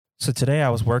So today I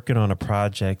was working on a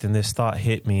project and this thought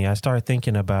hit me. I started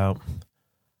thinking about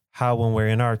how when we're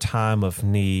in our time of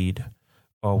need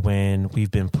or when we've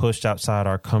been pushed outside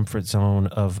our comfort zone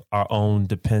of our own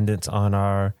dependence on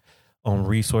our own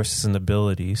resources and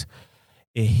abilities,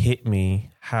 it hit me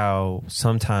how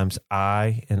sometimes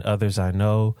I and others I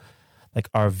know, like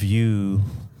our view,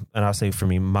 and I'll say for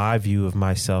me, my view of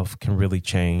myself can really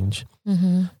change.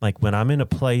 Mm-hmm. Like when I'm in a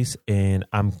place and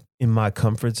I'm in my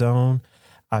comfort zone,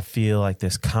 I feel like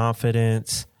this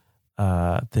confidence,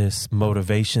 this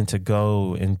motivation to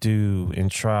go and do and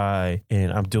try,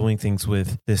 and I'm doing things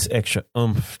with this extra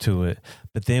oomph to it.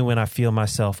 But then when I feel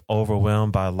myself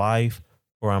overwhelmed by life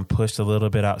or I'm pushed a little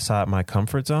bit outside my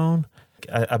comfort zone,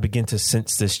 I begin to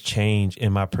sense this change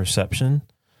in my perception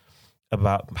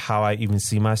about how I even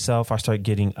see myself. I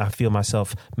feel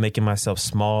myself making myself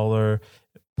smaller,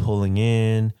 pulling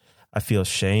in. I feel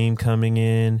shame coming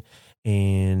in,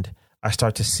 and I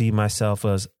start to see myself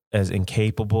as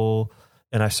incapable,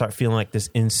 and I start feeling like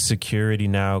this insecurity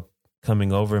now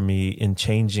coming over me and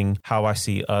changing how I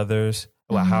see others,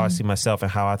 mm-hmm. how I see myself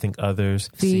and how I think others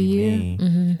see me.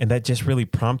 Mm-hmm. And that just really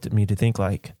prompted me to think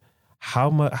like, how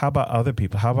about other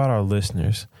people? How about our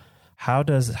listeners? How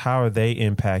are they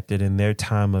impacted in their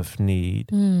time of need?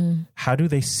 Mm. How do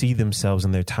they see themselves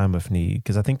in their time of need?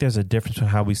 Because I think there's a difference between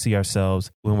how we see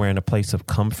ourselves when we're in a place of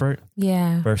comfort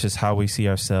versus how we see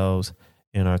ourselves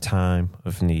in our time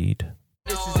of need.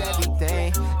 This is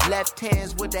everything. Left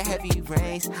hands with the heavy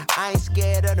reins. I ain't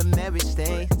scared of the marriage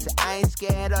thing. I ain't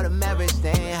scared of the marriage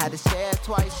thing. Had to say it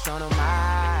twice on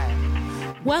my.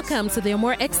 Welcome to the A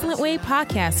More Excellent Way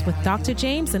podcast with Dr.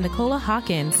 James and Nicola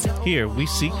Hawkins. Here, we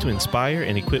seek to inspire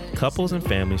and equip couples and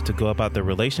families to go about their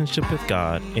relationship with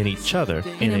God and each other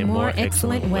in a more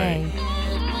excellent way.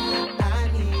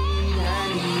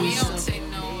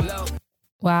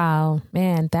 Wow,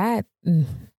 man, that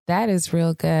is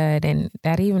real good. And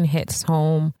that even hits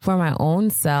home for my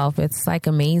own self. It's like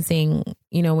amazing,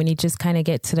 when you just kind of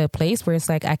get to the place where it's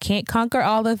like, I can't conquer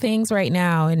all the things right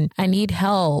now and I need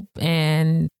help.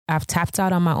 And I've tapped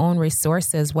out on my own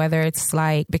resources, whether it's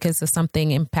like because of something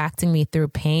impacting me through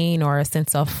pain or a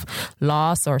sense of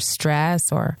loss or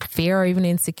stress or fear or even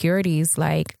insecurities.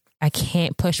 Like I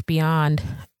can't push beyond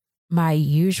my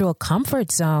usual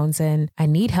comfort zones and I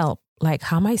need help. Like,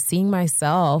 how am I seeing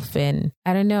myself? And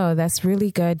I don't know. That's really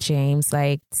good, James.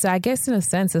 Like, so I guess in a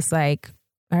sense, it's like,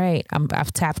 all right,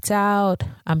 I've tapped out.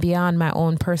 I'm beyond my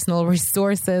own personal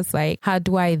resources. Like, how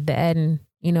do I then,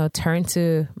 turn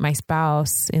to my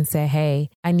spouse and say, hey,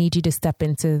 I need you to step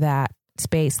into that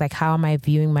space. Like, how am I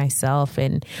viewing myself?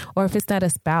 Or if it's not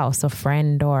a spouse, a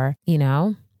friend, or,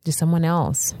 just someone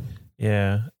else.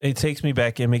 Yeah, it takes me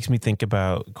back. It makes me think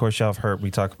about, of course, y'all have heard, we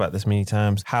talk about this many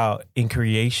times, how in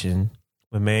creation,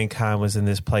 when mankind was in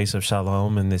this place of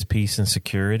shalom and this peace and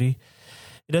security,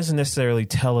 it doesn't necessarily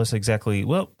tell us exactly,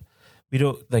 we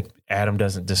don't, like Adam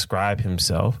doesn't describe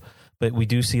himself, but we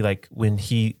do see like when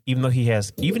even though he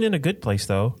has, even in a good place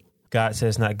though, God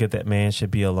says not good that man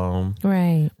should be alone.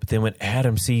 Right. But then when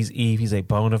Adam sees Eve, he's a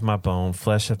bone of my bone,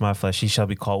 flesh of my flesh. She shall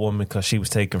be called woman because she was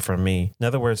taken from me. In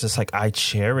other words, it's like I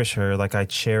cherish her like I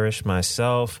cherish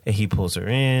myself. And he pulls her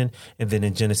in. And then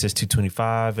in Genesis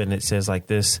 2:25, and it says like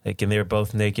this, like, and they were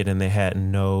both naked and they had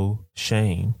no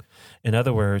shame. In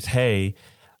other words, hey,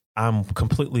 I'm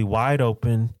completely wide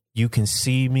open. You can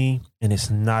see me and it's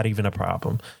not even a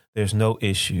problem. There's no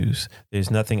issues.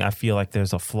 There's nothing. I feel like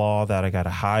there's a flaw that I got to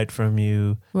hide from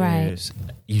you. Right.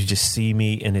 You just see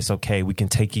me and it's okay. We can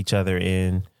take each other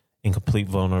in complete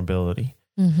vulnerability.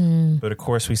 Mm-hmm. But of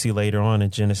course, we see later on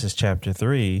in Genesis chapter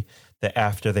 3 that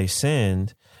after they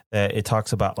sinned, that it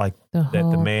talks about like that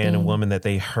the man and woman that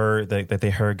they heard that they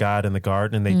heard God in the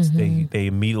garden and they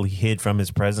immediately hid from his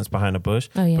presence behind a bush.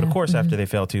 Oh, yeah. But of course, after they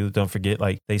fell too, don't forget,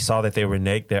 like they saw that they were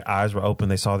naked. Their eyes were open.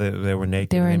 They saw that they were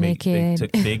naked. They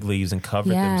took fig leaves and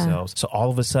covered themselves. So all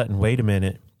of a sudden, wait a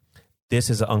minute, this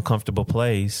is an uncomfortable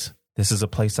place. This is a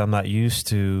place I'm not used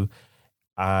to.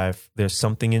 There's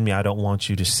something in me I don't want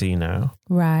you to see now.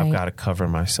 Right. I've got to cover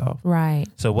myself. Right.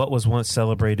 So what was once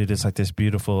celebrated as like this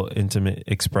beautiful, intimate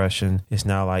expression is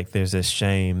now like there's this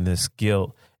shame, this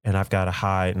guilt, and I've got to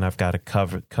hide and I've got to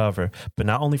cover. But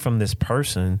not only from this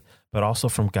person, but also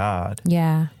from God.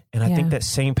 Yeah. And I think that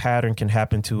same pattern can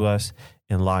happen to us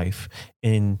in life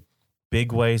in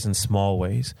big ways and small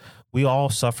ways. We all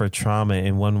suffer trauma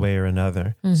in one way or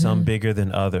another, some bigger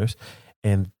than others.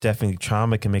 And definitely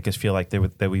trauma can make us feel like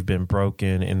that we've been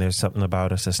broken and there's something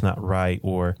about us that's not right.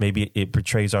 Or maybe it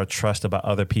betrays our trust about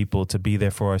other people to be there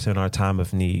for us in our time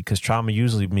of need. Because trauma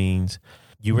usually means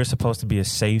you were supposed to be a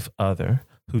safe other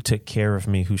who took care of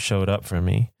me, who showed up for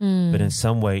me. But in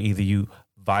some way, either you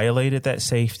violated that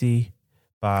safety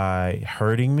by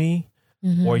hurting me,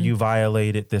 or you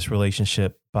violated this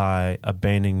relationship by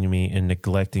abandoning me and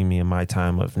neglecting me in my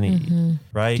time of need,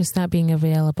 right? Just not being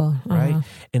available. Right.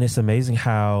 And it's amazing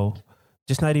how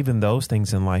just not even those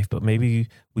things in life, but maybe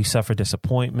we suffer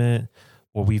disappointment,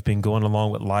 or we've been going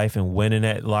along with life and winning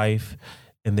at life.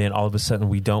 And then all of a sudden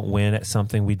we don't win at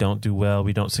something, we don't do well,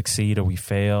 we don't succeed, or we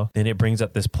fail. Then it brings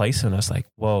up this place in us like,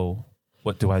 whoa,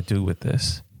 what do I do with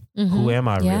this? Who am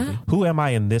I really? Who am I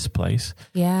in this place?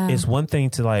 Yeah. It's one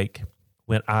thing to like,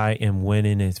 when I am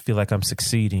winning and feel like I'm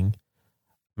succeeding,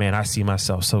 man, I see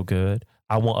myself so good.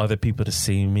 I want other people to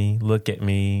see me, look at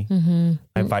me.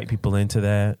 I invite people into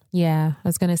that. Yeah, I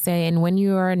was going to say, and when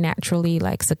you are naturally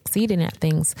like succeeding at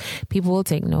things, people will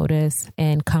take notice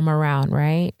and come around,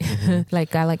 right?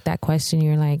 Like, I like that question.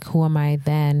 You're like, who am I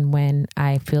then when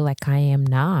I feel like I am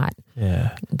not?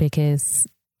 Yeah. Because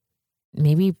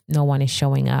maybe no one is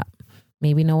showing up.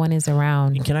 Maybe no one is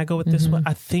around. Can I go with this one?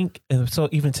 I think, so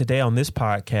even today on this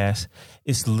podcast,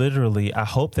 it's literally, I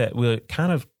hope that we're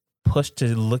kind of pushed to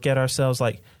look at ourselves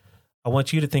like, I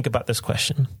want you to think about this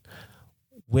question.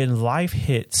 When life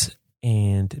hits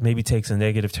and maybe takes a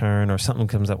negative turn or something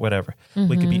comes up, whatever,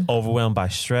 we could be overwhelmed by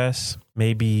stress.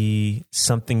 Maybe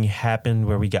something happened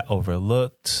where we got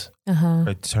overlooked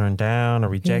or turned down or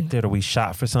rejected, or we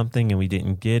shot for something and we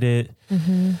didn't get it.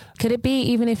 Could it be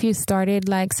even if you started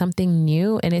like something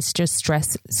new and it's just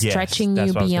stretching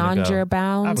you beyond your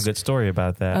bounds? I have a good story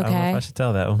about that. Okay. I don't know if I should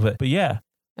tell that one, but yeah.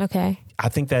 Okay. I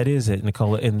think that is it,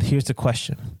 Nicola. And here's the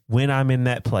question. When I'm in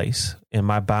that place and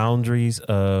my boundaries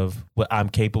of what I'm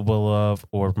capable of,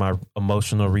 or my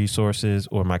emotional resources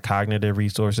or my cognitive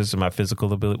resources or my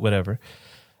physical ability, whatever,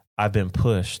 I've been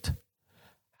pushed.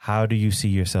 How do you see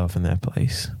yourself in that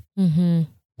place?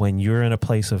 When you're in a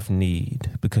place of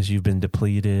need because you've been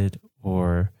depleted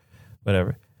or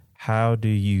whatever, how do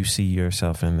you see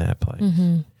yourself in that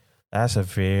place? That's a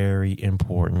very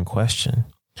important question.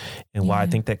 And why I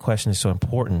think that question is so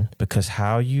important, because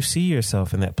how you see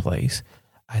yourself in that place,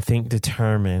 I think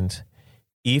determines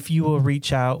if you will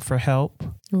reach out for help,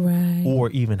 right, or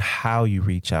even how you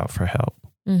reach out for help.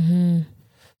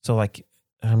 So like,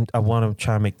 I want to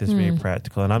try and make this very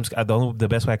practical, and the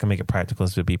best way I can make it practical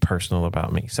is to be personal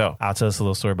about me. So I'll tell us a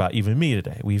little story about even me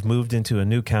today. We've moved into a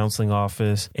new counseling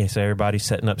office, and so everybody's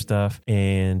setting up stuff,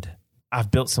 and I've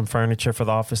built some furniture for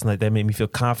the office, and like that made me feel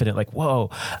confident. Like, whoa,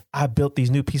 I built these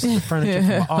new pieces of furniture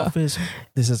for my office.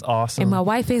 This is awesome. And my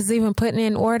wife is even putting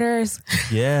in orders.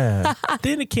 Yeah.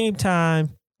 Then it came time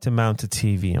to mount a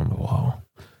TV on the wall.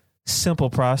 Simple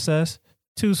process,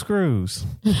 2 screws.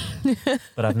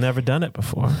 But I've never done it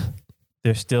before.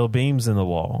 There's still beams in the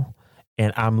wall.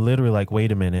 And I'm literally like,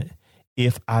 wait a minute.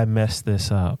 If I mess this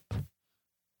up,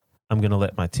 I'm going to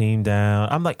let my team down.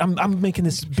 I'm like, I'm making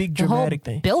this big dramatic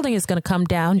thing. Building is going to come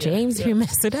down, James, if you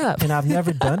mess it up. And I've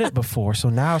never done it before. So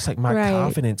now it's like my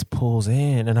confidence pulls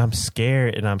in, and I'm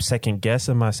scared, and I'm second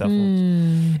guessing myself.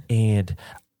 And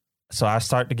so I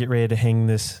start to get ready to hang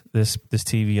this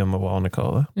TV on the wall,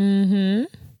 Nicola. And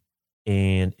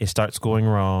it starts going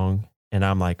wrong. And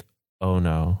I'm like, oh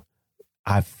no,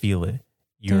 I feel it.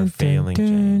 You're failing,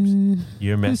 James.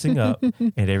 You're messing up,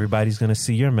 and everybody's going to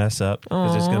see your mess up,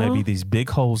 because there's going to be these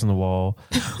big holes in the wall.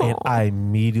 And I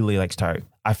immediately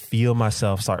I feel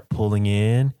myself start pulling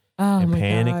in and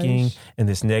panicking, and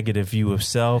this negative view of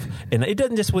self. And it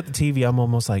doesn't just with the TV. I'm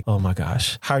almost like, oh my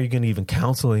gosh, how are you going to even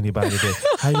counsel anybody today?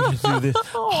 How are you going to do this?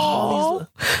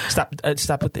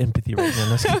 Stop with the empathy right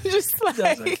now. I'm just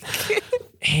like,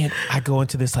 and I go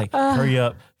into this like, hurry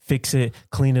up. Fix it,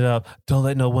 clean it up. Don't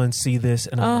let no one see this.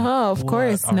 And I'm like, of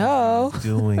course, no. What are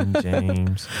you doing,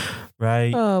 James?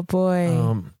 Right? Oh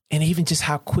boy. And even just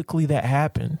how quickly that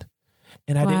happened.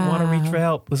 And I didn't want to reach for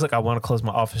help. It was like, I want to close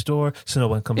my office door so no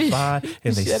one comes by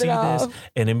and they see this.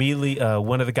 And immediately,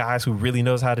 one of the guys who really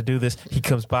knows how to do this, he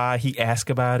comes by, he asks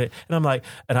about it. And I'm like,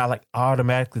 and I like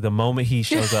automatically, the moment he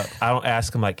shows up, I don't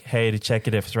ask him like, hey, to check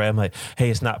it if it's right. I'm like, hey,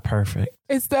 it's not perfect.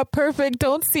 It's not perfect.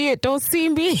 Don't see it. Don't see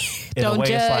me. In don't a way,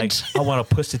 judge. It's like, I want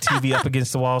to push the TV up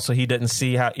against the wall so he doesn't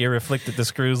see how irreflected the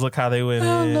screws look, how they went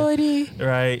in. Lordy.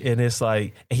 Right. And it's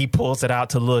like, he pulls it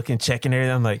out to look and check and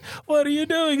everything. I'm like, what are you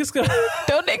doing? It's gonna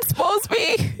Don't expose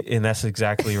me. And that's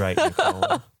exactly right,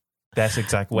 Nicole. That's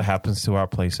exactly what happens to our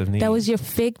place of need. That was your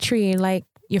fig tree, like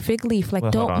your fig leaf.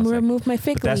 Like, don't remove my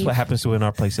fig leaf. That's what happens to in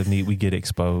our place of need. We get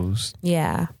exposed.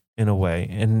 Yeah. In a way.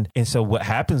 And so what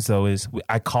happens though is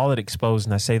I call it exposed,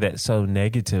 and I say that so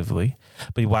negatively.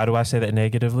 But why do I say that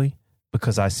negatively?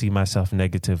 Because I see myself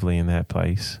negatively in that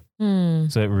place. So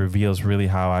it reveals really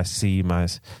how I see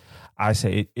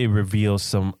it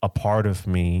reveals a part of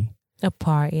me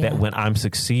apart. Yeah. That when I'm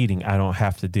succeeding, I don't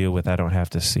have to deal with, I don't have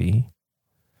to see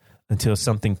until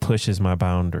something pushes my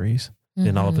boundaries.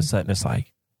 Then all of a sudden it's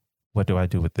like, what do I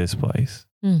do with this place?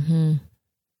 Mm-hmm.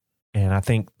 And I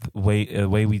think the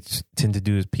way we tend to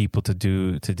do as people to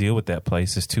deal with that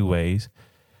place is two ways.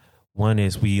 One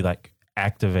is we like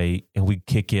activate and we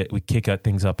kick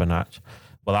things up a notch.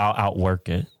 Well, I'll outwork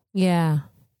it. Yeah.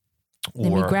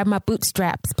 Let me grab my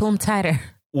bootstraps, pull them tighter.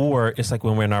 Or it's like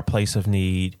when we're in our place of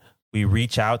need, we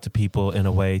reach out to people in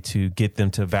a way to get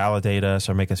them to validate us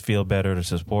or make us feel better, to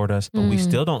support us. But we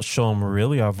still don't show them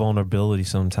really our vulnerability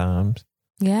sometimes.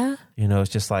 Yeah. You know, it's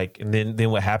just like, and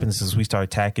then what happens is we start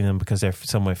attacking them because they're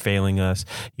somewhere failing us.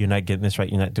 You're not getting this right.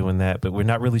 You're not doing that. But we're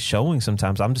not really showing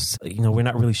sometimes. We're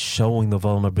not really showing the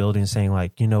vulnerability and saying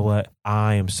like, you know what?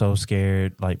 I am so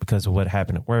scared, like because of what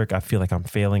happened at work. I feel like I'm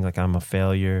failing, like I'm a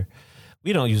failure.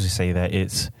 We don't usually say that.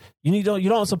 It's, you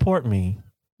don't support me.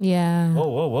 Yeah.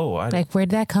 Whoa. Like,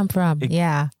 where'd that come from?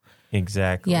 Yeah.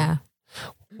 Exactly. Yeah.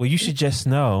 Well, you should just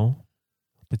know.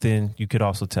 But then you could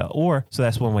also tell. So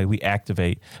that's one way we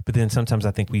activate. But then sometimes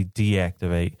I think we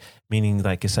deactivate, meaning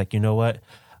like, it's like, you know what?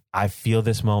 I feel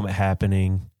this moment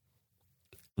happening.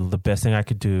 The best thing I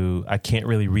could do, I can't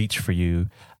really reach for you.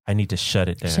 I need to shut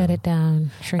it down. Shut it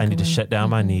down. I need to shut down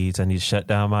my needs. I need to shut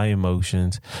down my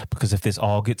emotions. Because if this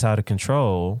all gets out of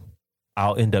control,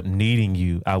 I'll end up needing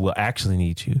you. I will actually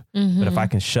need you. But if I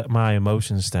can shut my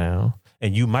emotions down,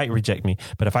 and you might reject me,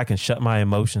 but if I can shut my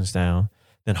emotions down,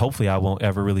 then hopefully I won't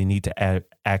ever really need to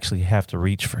actually have to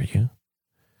reach for you.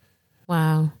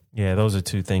 Wow. Yeah, those are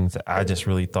two things that I just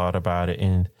really thought about it.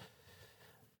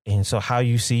 And so how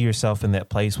you see yourself in that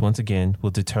place, once again,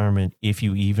 will determine if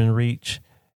you even reach.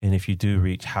 And if you do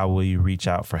reach, how will you reach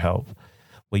out for help?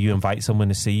 Will you invite someone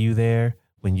to see you there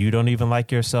when you don't even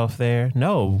like yourself there?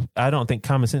 No, I don't think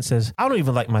common sense says, I don't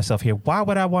even like myself here. Why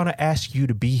would I want to ask you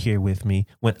to be here with me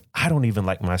when I don't even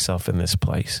like myself in this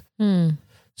place?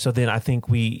 So then I think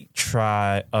we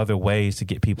try other ways to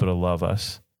get people to love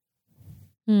us.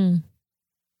 In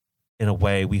a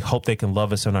way, we hope they can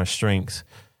love us in our strengths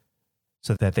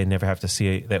so that they never have to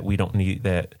see that we don't need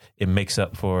that. It makes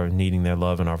up for needing their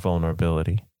love and our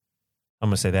vulnerability. I'm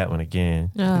going to say that one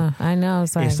again. I know.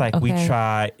 It's like we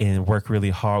try and work really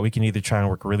hard. We can either try and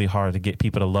work really hard to get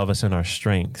people to love us in our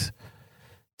strengths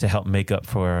to help make up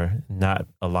for not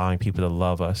allowing people to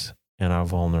love us in our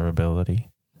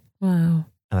vulnerability. Wow.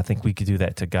 And I think we could do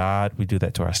that to God. We do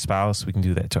that to our spouse. We can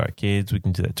do that to our kids. We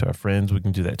can do that to our friends. We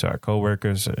can do that to our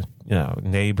coworkers, or,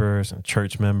 neighbors and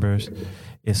church members.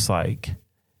 It's like,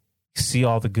 see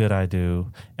all the good I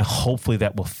do, and hopefully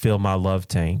that will fill my love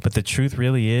tank. But the truth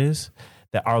really is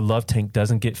that our love tank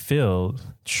doesn't get filled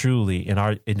truly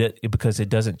because it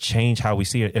doesn't change how we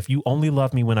see it. If you only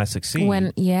love me when I succeed,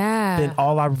 then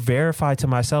all I verify to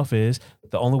myself is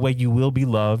the only way you will be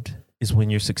loved is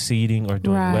when you're succeeding or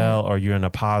doing well or you're in a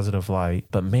positive light.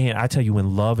 But man, I tell you,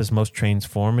 when love is most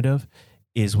transformative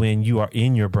is when you are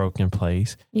in your broken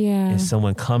place and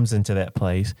someone comes into that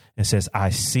place and says, I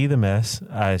see the mess,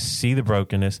 I see the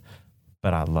brokenness,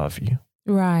 but I love you.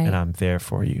 Right. And I'm there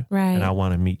for you. Right. And I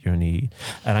want to meet your need.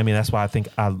 And I mean, that's why I think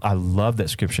I love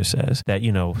that scripture says that,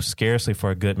 scarcely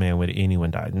for a good man would anyone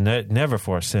die. Never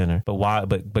for a sinner.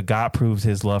 But God proves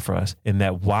his love for us in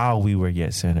that while we were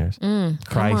yet sinners,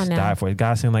 Christ died for us.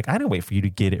 God's saying, like, I didn't wait for you to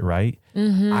get it right.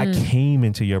 I came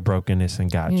into your brokenness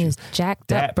and got you. Jacked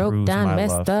that up, broke down,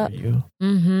 messed up. You.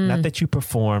 Not that you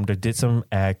performed or did some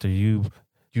act or you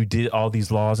did all these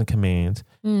laws and commands.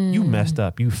 You messed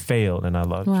up. You failed, and I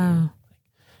loved you.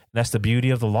 That's the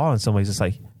beauty of the law in some ways. It's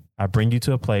like, I bring you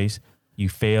to a place, you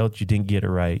failed, you didn't get it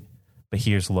right, but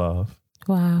here's love.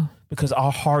 Wow. Because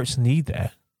our hearts need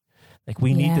that. Like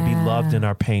we need to be loved in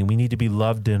our pain. We need to be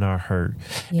loved in our hurt.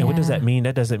 And what does that mean?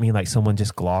 That doesn't mean like someone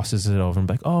just glosses it over and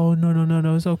be like, oh,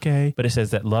 no, it's okay. But it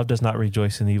says that love does not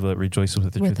rejoice in evil. It rejoices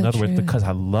with the truth. In other words, because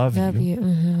I love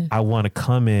you. I want to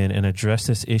come in and address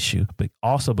this issue, but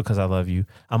also because I love you,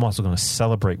 I'm also going to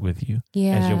celebrate with you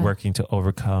as you're working to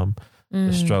overcome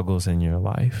the struggles in your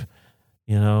life,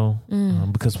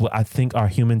 because what I think our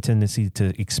human tendency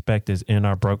to expect is in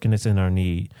our brokenness, in our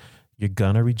need, you're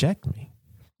going to reject me.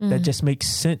 That just makes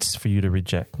sense for you to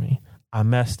reject me. I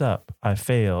messed up. I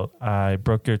failed. I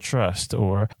broke your trust,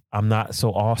 or I'm not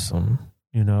so awesome.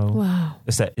 Wow.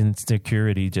 It's that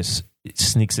insecurity it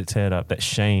sneaks its head up. That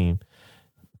shame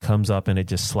comes up and it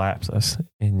just slaps us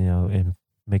and, and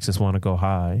makes us want to go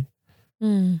high.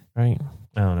 Right.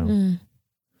 I don't know.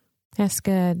 That's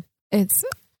good. It's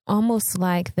almost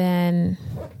like then,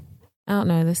 I don't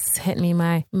know, this hit me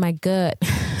my gut.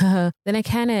 then I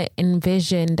kind of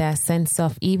envision that sense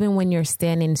of even when you're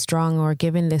standing strong or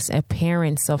given this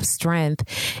appearance of strength,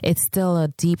 it's still a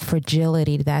deep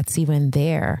fragility that's even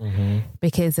there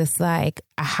because it's like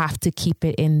I have to keep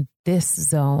it in this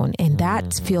zone. And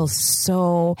that feels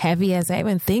so heavy as I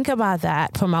even think about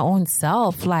that for my own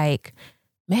self. Like,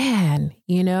 man,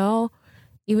 you know,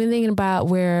 even thinking about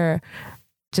where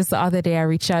just the other day I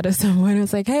reached out to someone. I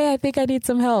was like, hey, I think I need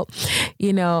some help,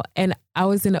 you know, and I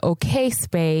was in an okay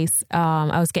space.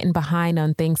 I was getting behind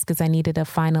on things because I needed to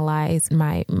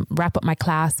wrap up my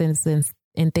classes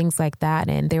and things like that.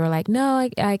 And they were like, no,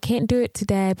 I can't do it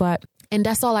today, and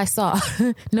that's all I saw.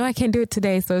 No, I can't do it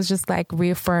today. So it's just like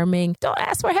reaffirming, don't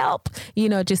ask for help, you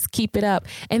know, just keep it up.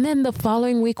 And then the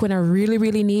following week when I really,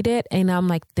 really need it, and I'm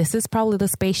like, this is probably the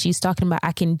space she's talking about.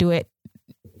 I can do it.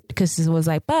 Because it was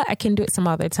like, but I can do it some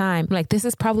other time. Like, this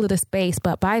is probably the space.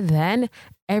 But by then,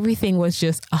 everything was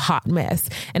just a hot mess.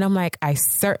 And I'm like, I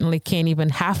certainly can't even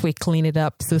halfway clean it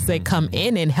up. So say, come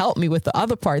in and help me with the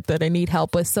other part that I need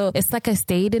help with. So it's like I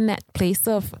stayed in that place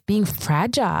of being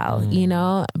fragile, you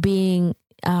know, being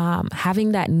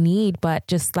having that need, but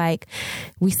just like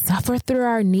we suffer through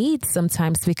our needs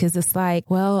sometimes because it's like,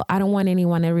 well, I don't want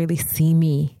anyone to really see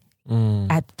me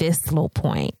at this low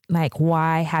point. Like,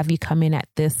 why have you come in at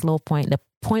this low point? The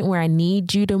point where I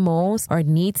need you the most, or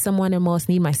need someone the most,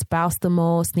 need my spouse the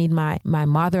most, need my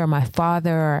mother or my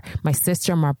father or my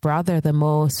sister or my brother the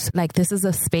most. Like, this is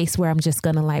a space where I'm just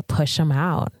going to like push them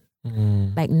out.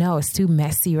 Like, no, it's too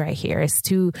messy right here. It's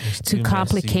too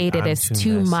complicated. It's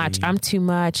too much. I'm too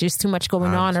much. There's too much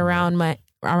going on around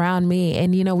me.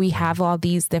 And, you know, we have all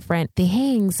these different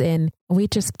things and we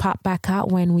just pop back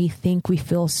out when we think we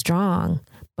feel strong.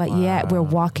 But yet we're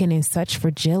walking in such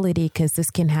fragility because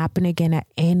this can happen again at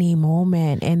any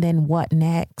moment. And then what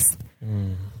next?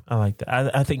 I like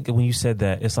that. I think when you said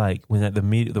that, it's like when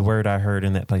the word I heard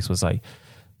in that place was like,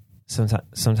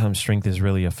 sometimes strength is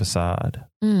really a facade.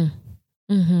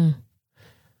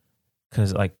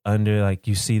 Because like under, like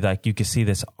you see, like you can see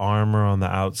this armor on the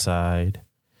outside,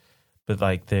 but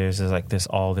like there's like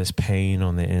all this pain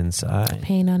on the inside.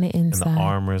 And the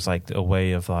armor is like a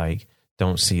way of like,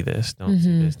 don't see this, don't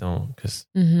see this, don't. Because,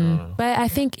 but I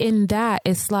think in that,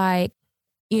 it's like,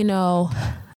 you know,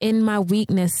 in my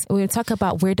weakness, we talk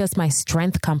about where does my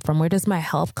strength come from? Where does my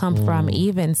health come from?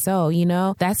 Even so, you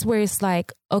know, that's where it's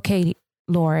like, okay,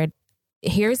 Lord,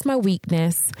 here's my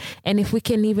weakness. And if we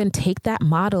can even take that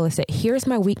model and say, here's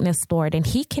my weakness, Lord, and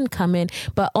he can come in,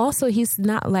 but also he's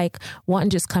not like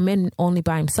wanting just come in only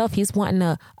by himself. He's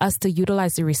wanting us to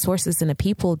utilize the resources and the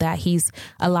people that he's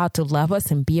allowed to love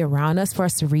us and be around us for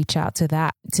us to reach out to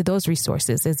those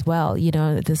resources as well. You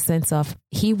know, the sense of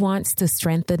he wants to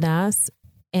strengthen us.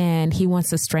 And he wants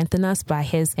to strengthen us by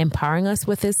his empowering us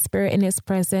with his spirit and his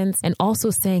presence, and also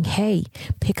saying, hey,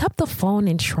 pick up the phone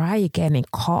and try again and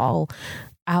call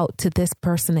out to this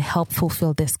person to help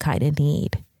fulfill this kind of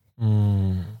need.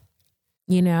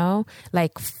 You know,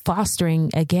 like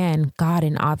fostering again, God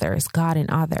in others,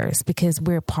 because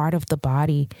we're part of the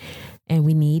body and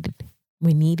we need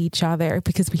each other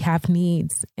because we have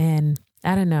needs. And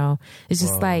I don't know, it's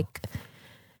just like,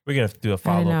 we're going to have to do a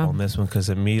follow-up on this one because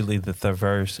immediately the third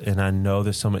verse, and I know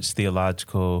there's so much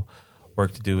theological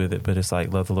work to do with it, but it's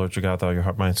like, love the Lord your God with all your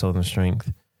heart, mind, soul, and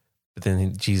strength. But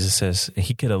then Jesus says,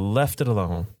 he could have left it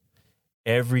alone.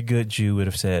 Every good Jew would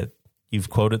have said,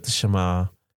 you've quoted the Shema,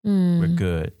 we're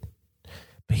good.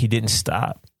 But he didn't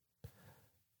stop.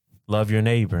 Love your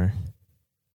neighbor.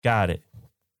 Got it.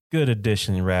 Good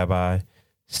addition, Rabbi.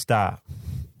 Stop.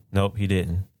 Nope, he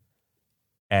didn't.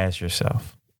 Ask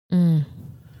yourself.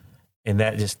 And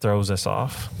that just throws us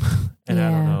off. And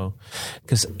I don't know.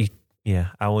 Because,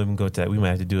 I won't even go to that. We might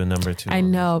have to do a number 2. I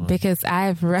know, because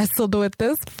I've wrestled with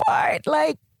this part.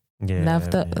 Like,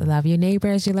 love your neighbor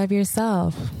as you love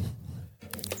yourself.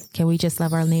 Can we just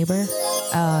love our neighbor?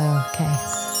 Oh,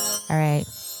 okay. All right.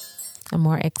 A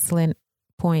more excellent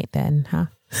point then, huh?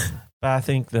 But I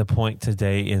think the point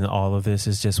today in all of this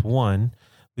is just one,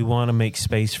 we want to make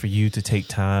space for you to take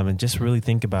time and just really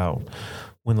think about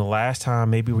when the last time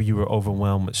maybe where you were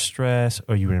overwhelmed with stress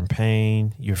or you were in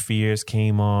pain, your fears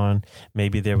came on,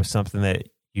 maybe there was something that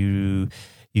you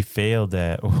failed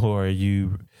at or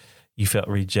you felt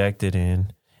rejected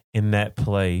in that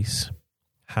place.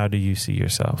 How do you see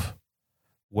yourself?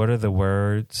 What are the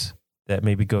words that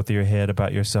maybe go through your head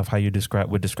about yourself, how you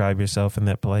would describe yourself in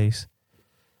that place?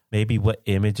 Maybe what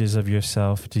images of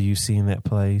yourself do you see in that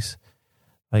place?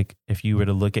 Like if you were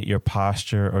to look at your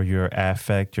posture or your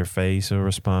affect, your face or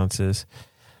responses,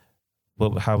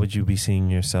 how would you be seeing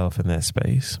yourself in that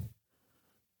space?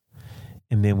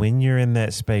 And then when you're in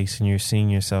that space and you're seeing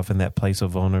yourself in that place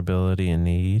of vulnerability and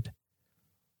need,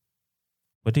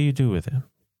 what do you do with it?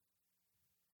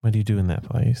 What do you do in that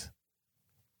place?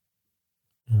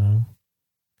 You know,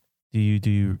 do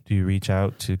you reach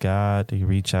out to God? Do you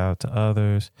reach out to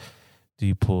others? Do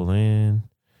you pull in?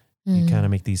 Do you kind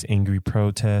of make these angry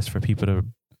protests for people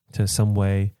to some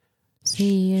way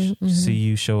see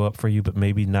you, show up for you, but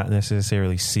maybe not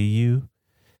necessarily see you?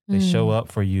 They show up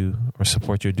for you or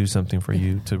support you or do something for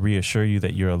you to reassure you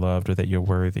that you're loved or that you're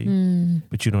worthy.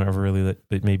 But you don't ever really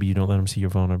but maybe you don't let them see your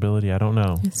vulnerability. I don't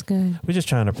know. It's good. We're just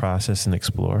trying to process and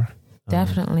explore.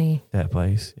 Definitely. That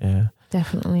place. Yeah.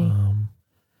 Definitely.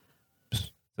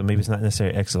 So maybe it's not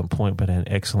necessarily an excellent point, but an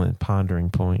excellent pondering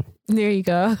point. There you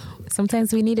go.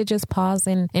 Sometimes we need to just pause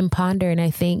and ponder. And I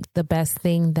think the best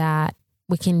thing that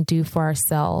we can do for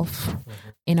ourselves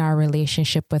in our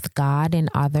relationship with God and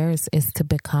others is to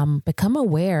become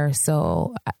aware.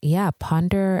 So yeah,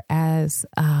 ponder as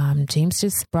James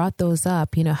just brought those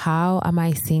up. You know, how am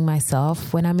I seeing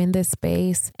myself when I'm in this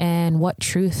space, and what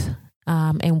truth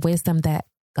and wisdom that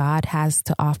God has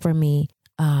to offer me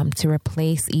to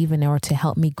replace even or to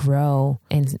help me grow,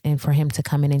 and for him to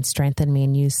come in and strengthen me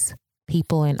and use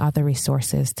people and other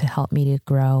resources to help me to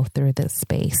grow through this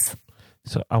space.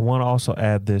 So I want to also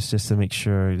add this just to make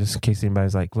sure, just in case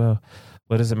anybody's like, well,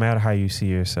 what does it matter how you see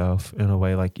yourself in a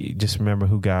way? Like, just remember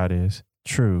who God is.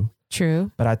 True.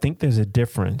 But I think there's a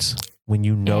difference when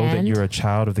you know that you're a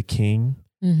child of the King,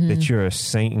 that you're a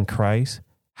saint in Christ,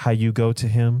 how you go to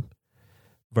him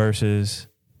versus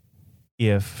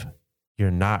if you're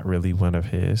not really one of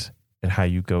his and how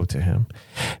you go to him.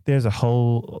 There's a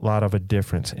whole lot of a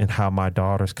difference in how my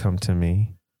daughters come to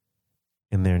me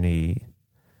in their need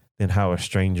than how a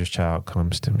stranger's child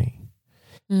comes to me.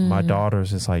 My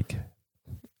daughters is like,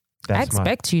 I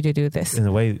expect you to do this in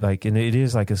a way, like, and it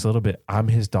is like, it's a little bit, I'm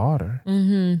his daughter.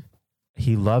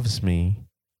 He loves me.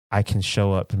 I can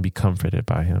show up and be comforted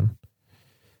by him.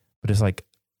 But it's like,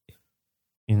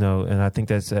 you know, and I think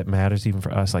that matters even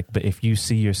for us. Like, but if you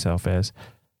see yourself as,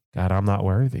 God, I'm not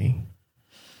worthy,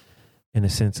 in the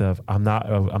sense of I'm not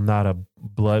a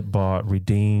blood-bought,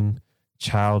 redeemed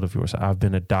child of yours. I've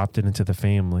been adopted into the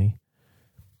family.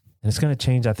 And it's going to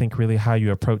change, I think, really how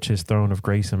you approach his throne of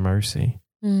grace and mercy.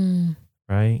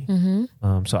 Right?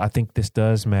 So I think this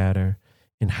does matter.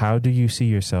 And how do you see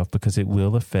yourself? Because it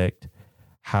will affect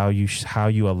how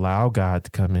you allow God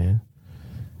to come in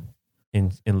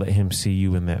and let him see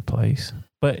you in that place.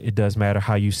 But it does matter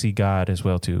how you see God as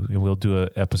well, too. And we'll do an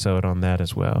episode on that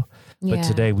as well. Yeah. But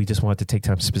today we just want to take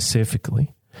time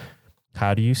specifically.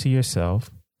 How do you see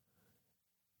yourself?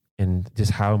 And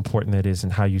just how important that is,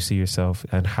 and how you see yourself,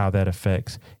 and how that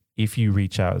affects if you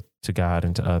reach out to God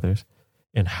and to others,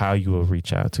 and how you will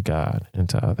reach out to God and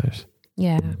to others.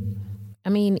 Yeah. I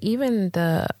mean, even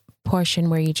the portion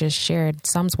where you just shared,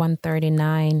 Psalms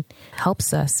 139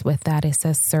 helps us with that. It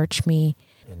says, search me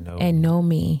and know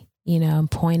me, you know,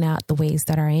 and point out the ways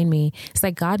that are in me. It's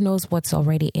like God knows what's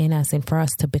already in us, and for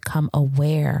us to become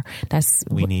aware,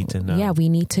 we need to know. Yeah, we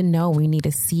need to know. We need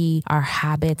to see our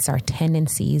habits, our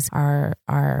tendencies, our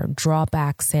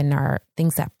drawbacks, and our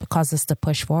things that cause us to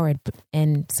push forward,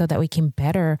 and so that we can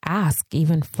better ask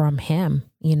even from him,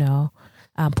 you know,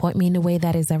 point me in a way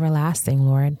that is everlasting,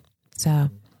 Lord. So,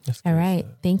 all right.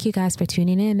 Thank you guys for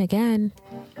tuning in again.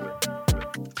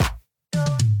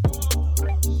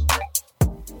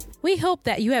 We hope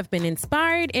that you have been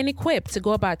inspired and equipped to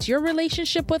go about your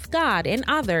relationship with God and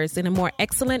others in a more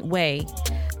excellent way.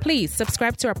 Please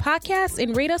subscribe to our podcast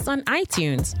and rate us on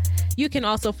iTunes. You can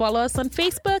also follow us on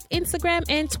Facebook, Instagram,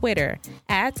 and Twitter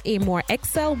at A More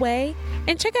Excel Way,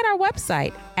 and check out our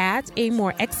website at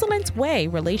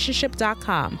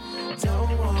amoreexcellentwayrelationship.com.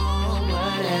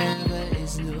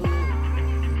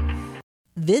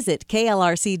 Visit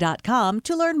KLRC.com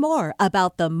to learn more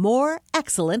about the More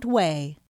Excellent Way.